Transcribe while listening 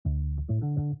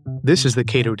This is the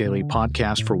Cato Daily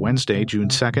Podcast for Wednesday, June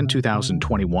 2nd,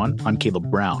 2021. I'm Caleb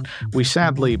Brown. We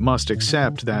sadly must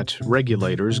accept that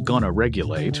regulators gonna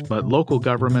regulate, but local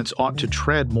governments ought to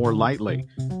tread more lightly.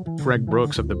 Greg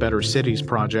Brooks of the Better Cities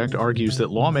Project argues that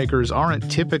lawmakers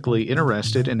aren't typically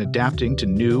interested in adapting to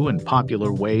new and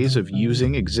popular ways of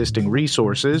using existing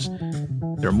resources.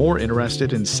 They're more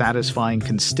interested in satisfying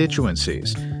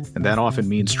constituencies, and that often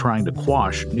means trying to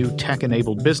quash new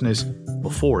tech-enabled business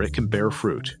before it can bear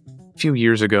fruit. A few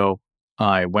years ago,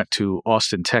 I went to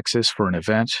Austin, Texas for an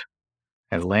event.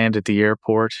 I land at the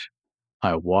airport.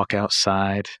 I walk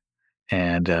outside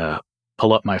and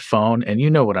pull up my phone, and you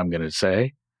know what I'm going to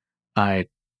say. I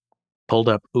pulled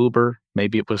up Uber,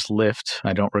 maybe it was Lyft,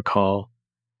 I don't recall,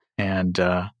 and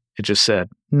it just said,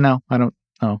 no,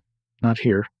 not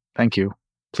here. Thank you.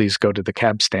 Please go to the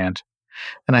cab stand.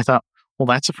 And I thought, well,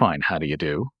 that's a fine how do you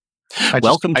do.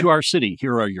 Welcome to our city.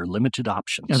 Here are your limited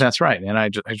options. That's right. And I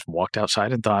just walked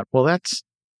outside and thought, well,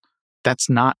 that's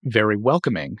not very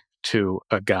welcoming to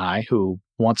a guy who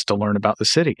wants to learn about the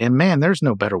city. And man, there's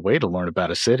no better way to learn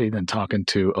about a city than talking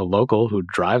to a local who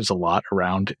drives a lot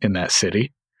around in that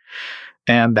city.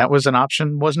 And that was an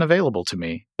option wasn't available to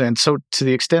me. And so to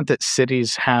the extent that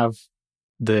cities have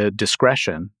the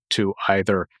discretion to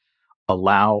either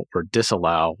allow or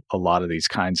disallow a lot of these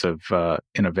kinds of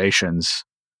innovations,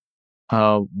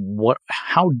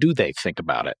 how do they think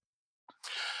about it?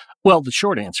 Well, the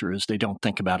short answer is they don't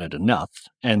think about it enough,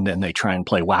 and then they try and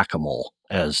play whack-a-mole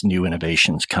as new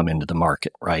innovations come into the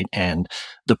market, right? And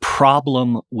the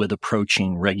problem with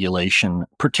approaching regulation,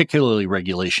 particularly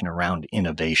regulation around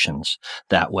innovations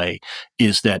that way,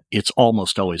 is that it's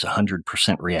almost always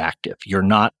 100% reactive. You're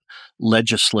not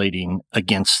legislating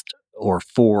against or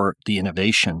for the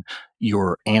innovation,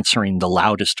 you're answering the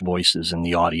loudest voices in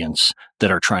the audience that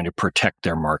are trying to protect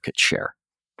their market share.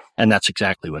 And that's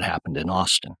exactly what happened in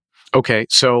Austin. Okay,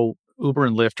 so Uber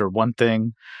and Lyft are one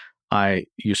thing. I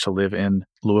used to live in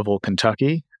Louisville,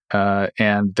 Kentucky,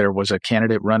 and there was a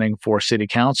candidate running for city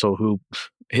council who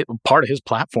part of his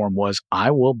platform was, I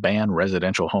will ban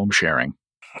residential home sharing.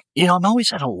 You know, I'm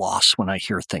always at a loss when I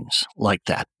hear things like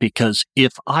that, because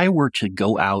if I were to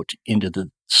go out into the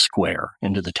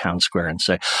town square and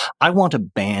say, I want to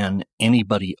ban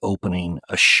anybody opening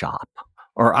a shop,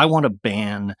 or I want to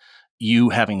ban you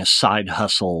having a side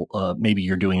hustle, maybe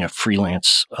you're doing a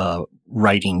freelance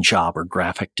writing job or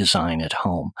graphic design at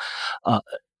home,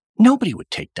 nobody would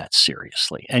take that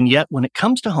seriously. And yet when it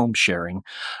comes to home sharing,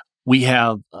 we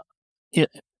have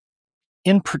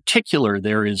in particular,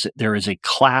 there is a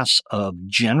class of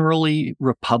generally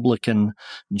Republican,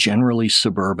 generally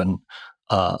suburban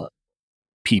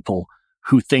people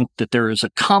who think that there is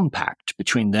a compact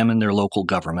between them and their local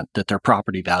government that their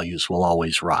property values will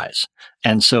always rise.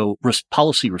 And so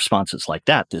policy responses like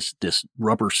that, this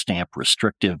rubber stamp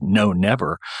restrictive no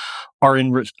never, are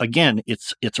again,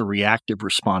 it's a reactive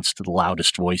response to the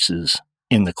loudest voices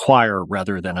in the choir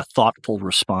rather than a thoughtful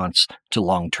response to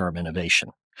long-term innovation.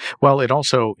 Well, it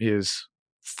also is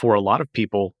for a lot of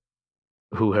people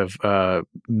who have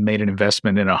made an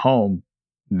investment in a home,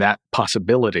 that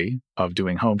possibility of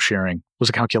doing home sharing was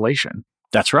a calculation.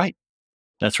 That's right.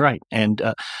 And,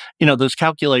 those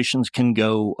calculations can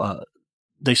go,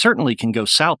 they certainly can go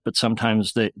south, but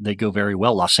sometimes they go very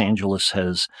well. Los Angeles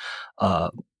has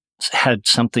had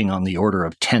something on the order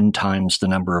of 10 times the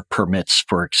number of permits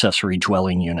for accessory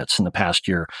dwelling units in the past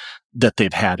year that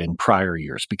they've had in prior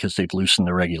years because they've loosened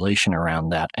the regulation around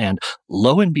that. And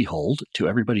lo and behold, to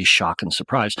everybody's shock and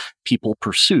surprise, people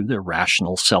pursue their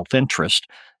rational self-interest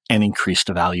and increase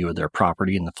the value of their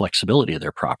property and the flexibility of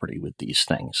their property with these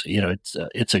things. You know,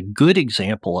 it's a good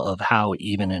example of how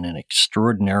even in an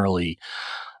extraordinarily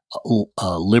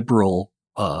liberal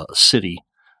city,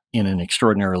 in an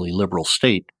extraordinarily liberal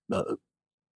state,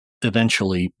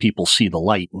 eventually people see the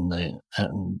light and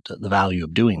the value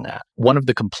of doing that. One of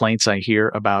the complaints I hear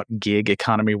about gig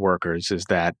economy workers is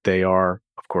that they are,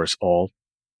 of course, all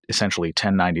essentially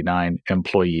 1099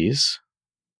 employees,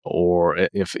 or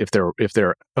if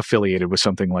they're affiliated with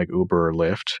something like Uber or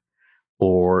Lyft,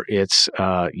 or it's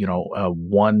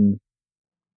one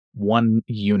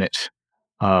unit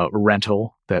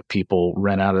rental that people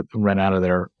rent out of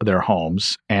their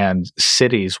homes, and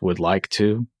cities would like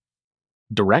to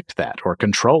direct that or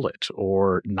control it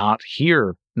or not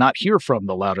hear from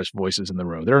the loudest voices in the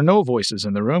room. There are no voices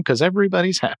in the room because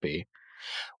everybody's happy.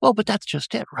 Well, but that's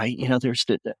just it, right? You know,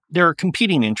 there are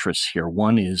competing interests here.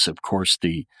 One is, of course,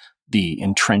 the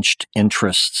entrenched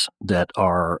interests that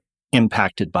are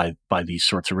impacted by these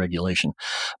sorts of regulation.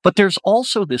 But there's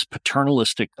also this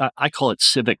paternalistic, I call it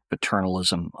civic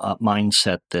paternalism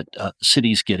mindset that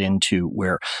cities get into,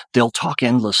 where they'll talk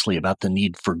endlessly about the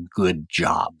need for good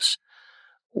jobs.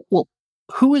 Well,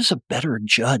 who is a better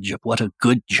judge of what a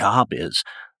good job is?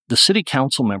 The city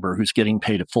council member who's getting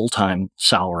paid a full-time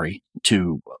salary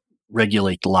to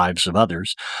regulate the lives of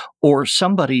others, or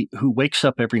somebody who wakes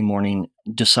up every morning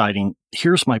deciding,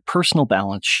 here's my personal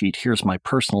balance sheet, here's my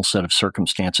personal set of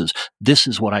circumstances, this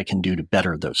is what I can do to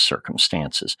better those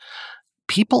circumstances.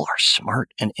 People are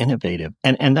smart and innovative,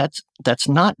 and that's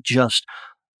not just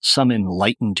some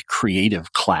enlightened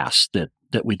creative class that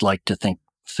we'd like to think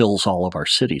fills all of our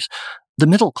cities. The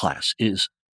middle class is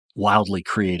wildly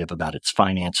creative about its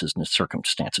finances and its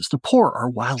circumstances. The poor are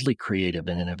wildly creative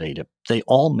and innovative. They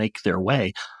all make their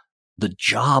way. The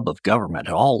job of government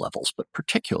at all levels, but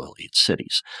particularly at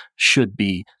cities, should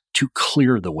be to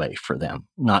clear the way for them,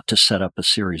 not to set up a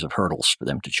series of hurdles for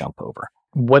them to jump over.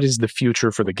 What is the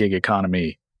future for the gig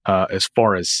economy as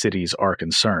far as cities are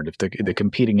concerned? If the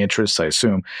competing interests, I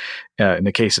assume, in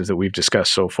the cases that we've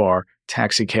discussed so far,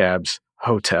 taxi cabs,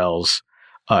 hotels,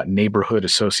 neighborhood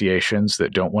associations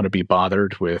that don't want to be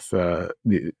bothered with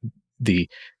the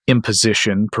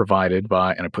imposition provided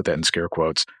by, and I put that in scare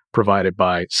quotes, provided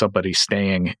by somebody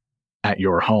staying at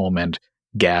your home and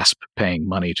paying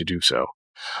money to do so.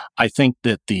 I think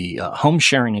that the home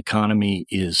sharing economy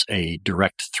is a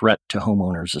direct threat to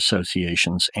homeowners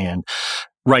associations. And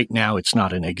right now, it's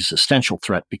not an existential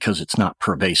threat because it's not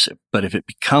pervasive. But if it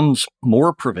becomes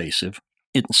more pervasive,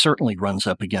 it certainly runs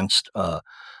up against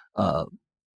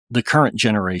the current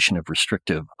generation of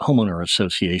restrictive homeowner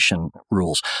association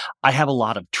rules. I have a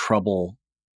lot of trouble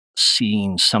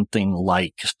seeing something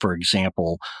like, for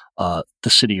example, the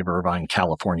city of Irvine,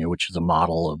 California, which is a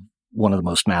model of one of the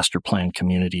most master planned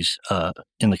communities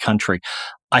in the country.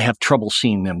 I have trouble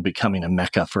seeing them becoming a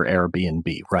mecca for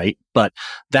Airbnb, right? But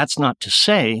that's not to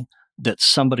say that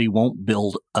somebody won't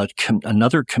build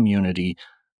another community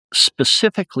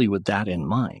specifically with that in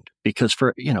mind, because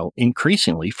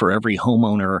increasingly for every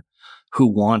homeowner who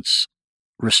wants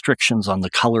restrictions on the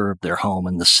color of their home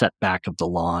and the setback of the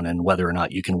lawn and whether or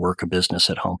not you can work a business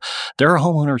at home, there are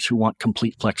homeowners who want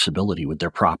complete flexibility with their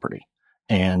property.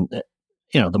 And,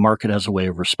 the market has a way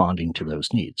of responding to those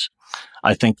needs.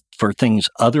 I think for things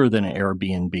other than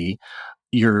Airbnb,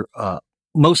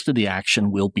 most of the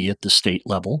action will be at the state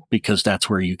level because that's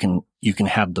where you can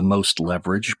have the most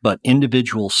leverage. But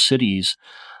individual cities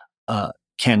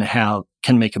can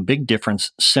make a big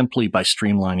difference simply by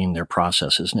streamlining their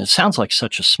processes. And it sounds like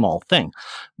such a small thing,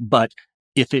 but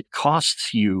if it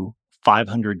costs you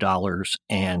 $500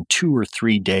 and 2 or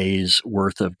 3 days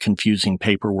worth of confusing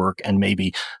paperwork and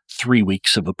maybe 3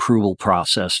 weeks of approval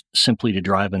process simply to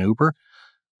drive an Uber,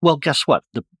 well, guess what?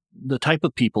 The type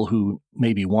of people who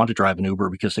maybe want to drive an Uber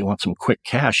because they want some quick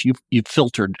cash, you've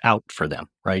filtered out for them,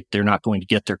 right? They're not going to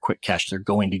get their quick cash. They're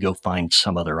going to go find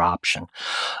some other option.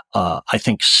 I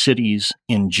think cities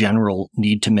in general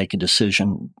need to make a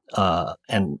decision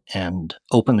and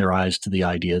open their eyes to the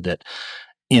idea that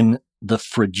in the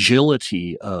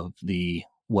fragility of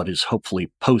what is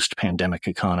hopefully post-pandemic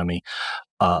economy,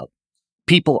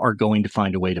 people are going to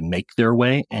find a way to make their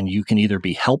way, and you can either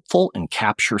be helpful and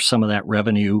capture some of that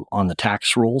revenue on the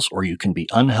tax rolls, or you can be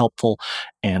unhelpful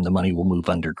and the money will move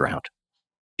underground.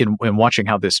 In watching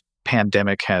how this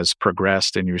pandemic has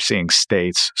progressed, and you're seeing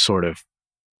states sort of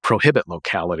prohibit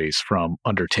localities from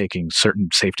undertaking certain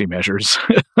safety measures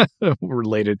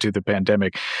related to the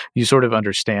pandemic, you sort of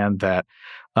understand that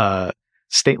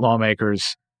state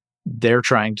lawmakers, they're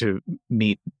trying to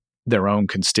meet their own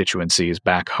constituencies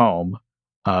back home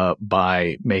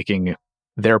by making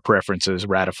their preferences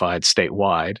ratified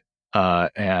statewide,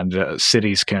 and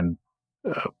cities can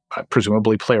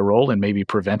presumably play a role in maybe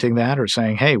preventing that or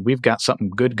saying, hey, we've got something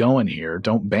good going here,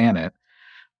 don't ban it.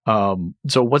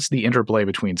 So what's the interplay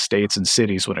between states and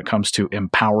cities when it comes to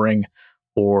empowering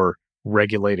or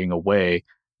regulating away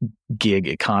gig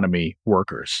economy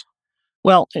workers?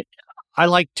 Well, I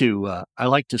like to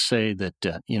say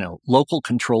that local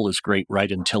control is great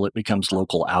right until it becomes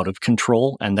local out of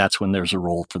control, and that's when there's a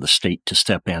role for the state to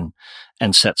step in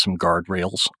and set some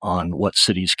guardrails on what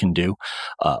cities can do.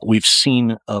 We've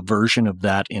seen a version of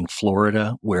that in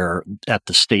Florida, where at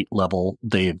the state level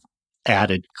they've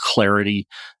added clarity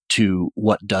to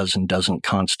what does and doesn't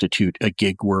constitute a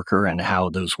gig worker and how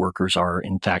those workers are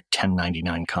in fact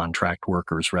 1099 contract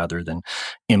workers rather than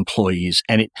employees,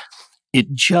 and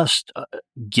it just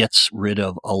gets rid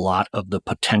of a lot of the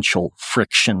potential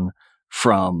friction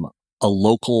from a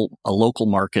local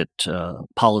market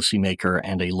policymaker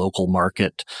and a local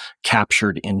market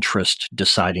captured interest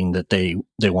deciding that they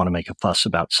want to make a fuss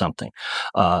about something.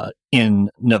 In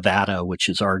Nevada, which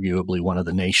is arguably one of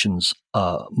the nation's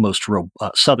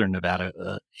southern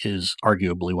Nevada is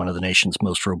arguably one of the nation's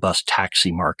most robust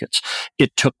taxi markets.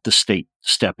 It took the state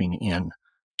stepping in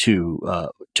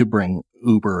to bring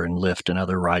Uber and Lyft and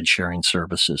other ride-sharing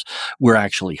services. We're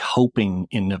actually hoping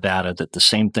in Nevada that the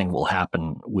same thing will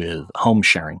happen with home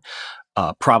sharing.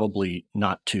 Probably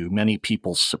not to many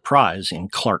people's surprise, in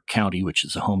Clark County, which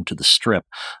is a home to the Strip,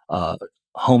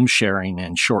 home sharing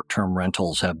and short-term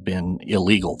rentals have been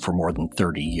illegal for more than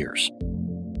 30 years.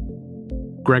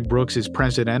 Greg Brooks is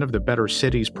president of the Better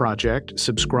Cities Project.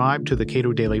 Subscribe to the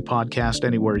Cato Daily Podcast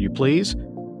anywhere you please,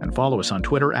 and follow us on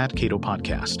Twitter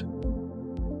 @CatoPodcast.